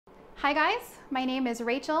Hi guys, my name is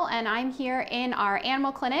Rachel and I'm here in our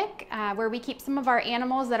animal clinic where we keep some of our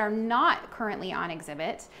animals that are not currently on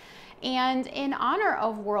exhibit. And in honor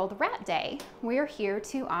of World Rat Day, we're here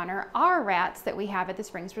to honor our rats that we have at the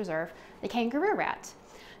Springs Reserve, the kangaroo rat.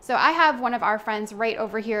 So I have one of our friends right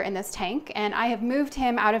over here in this tank, and I have moved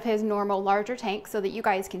him out of his normal larger tank so that you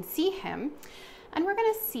guys can see him. And we're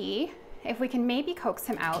gonna see if we can maybe coax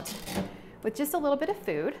him out with just a little bit of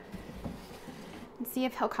food and see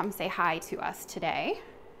if he'll come say hi to us today.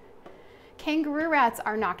 Kangaroo rats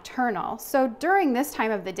are nocturnal, so during this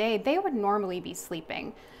time of the day, they would normally be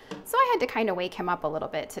sleeping. So I had to kind of wake him up a little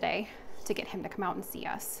bit today to get him to come out and see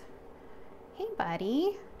us. Hey,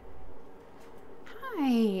 buddy.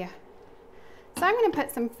 Hi. So I'm gonna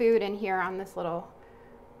put some food in here on this little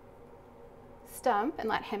stump and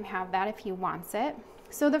let him have that if he wants it.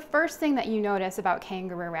 So the first thing that you notice about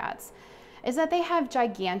kangaroo rats is that they have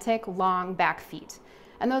gigantic long back feet.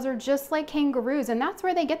 And those are just like kangaroos, and that's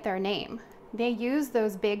where they get their name. They use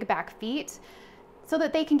those big back feet so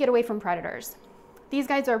that they can get away from predators. These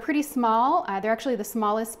guys are pretty small. They're actually the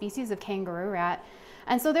smallest species of kangaroo rat.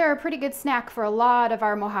 And so they're a pretty good snack for a lot of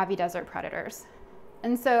our Mojave Desert predators.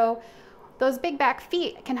 And so those big back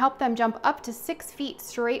feet can help them jump up to 6 feet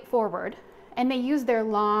straight forward. And they use their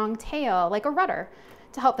long tail like a rudder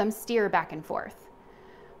to help them steer back and forth.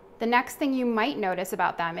 The next thing you might notice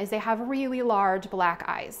about them is they have really large black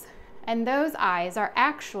eyes. And those eyes are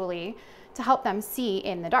actually to help them see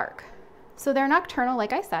in the dark. So they're nocturnal,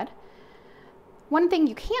 like I said. One thing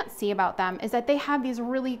you can't see about them is that they have these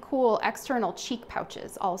really cool external cheek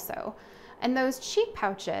pouches also. And those cheek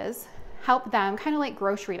pouches help them kind of like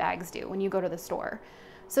grocery bags do when you go to the store.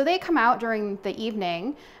 So they come out during the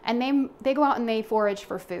evening and they go out and they forage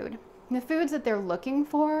for food. And the foods that they're looking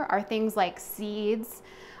for are things like seeds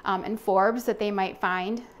and forbs that they might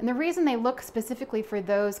find. And the reason they look specifically for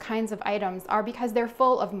those kinds of items are because they're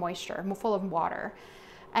full of moisture, full of water.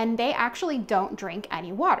 And they actually don't drink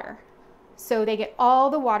any water. So they get all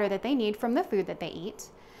the water that they need from the food that they eat.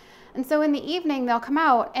 And so in the evening, they'll come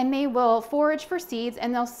out and they will forage for seeds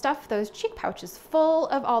and they'll stuff those cheek pouches full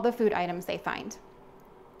of all the food items they find.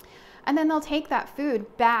 And then they'll take that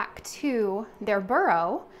food back to their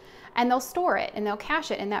burrow and they'll store it and they'll cache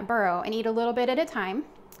it in that burrow and eat a little bit at a time.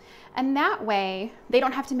 And that way, they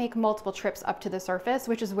don't have to make multiple trips up to the surface,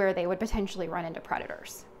 which is where they would potentially run into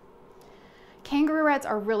predators. Kangaroo rats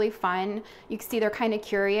are really fun. You can see they're kind of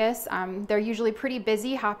curious. They're usually pretty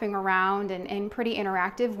busy hopping around and pretty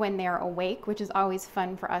interactive when they're awake, which is always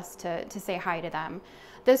fun for us to say hi to them.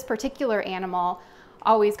 This particular animal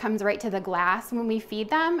always comes right to the glass when we feed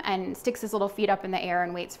them and sticks his little feet up in the air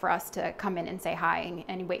and waits for us to come in and say hi,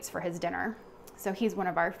 and he waits for his dinner. So he's one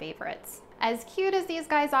of our favorites. As cute as these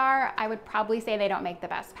guys are, I would probably say they don't make the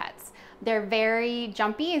best pets. They're very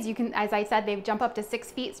jumpy, as I said, they jump up to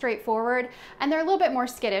 6 feet straight forward, and they're a little bit more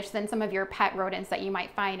skittish than some of your pet rodents that you might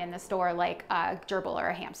find in the store, like a gerbil or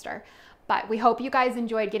a hamster. But we hope you guys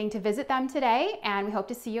enjoyed getting to visit them today, and we hope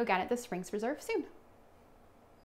to see you again at the Springs Reserve soon.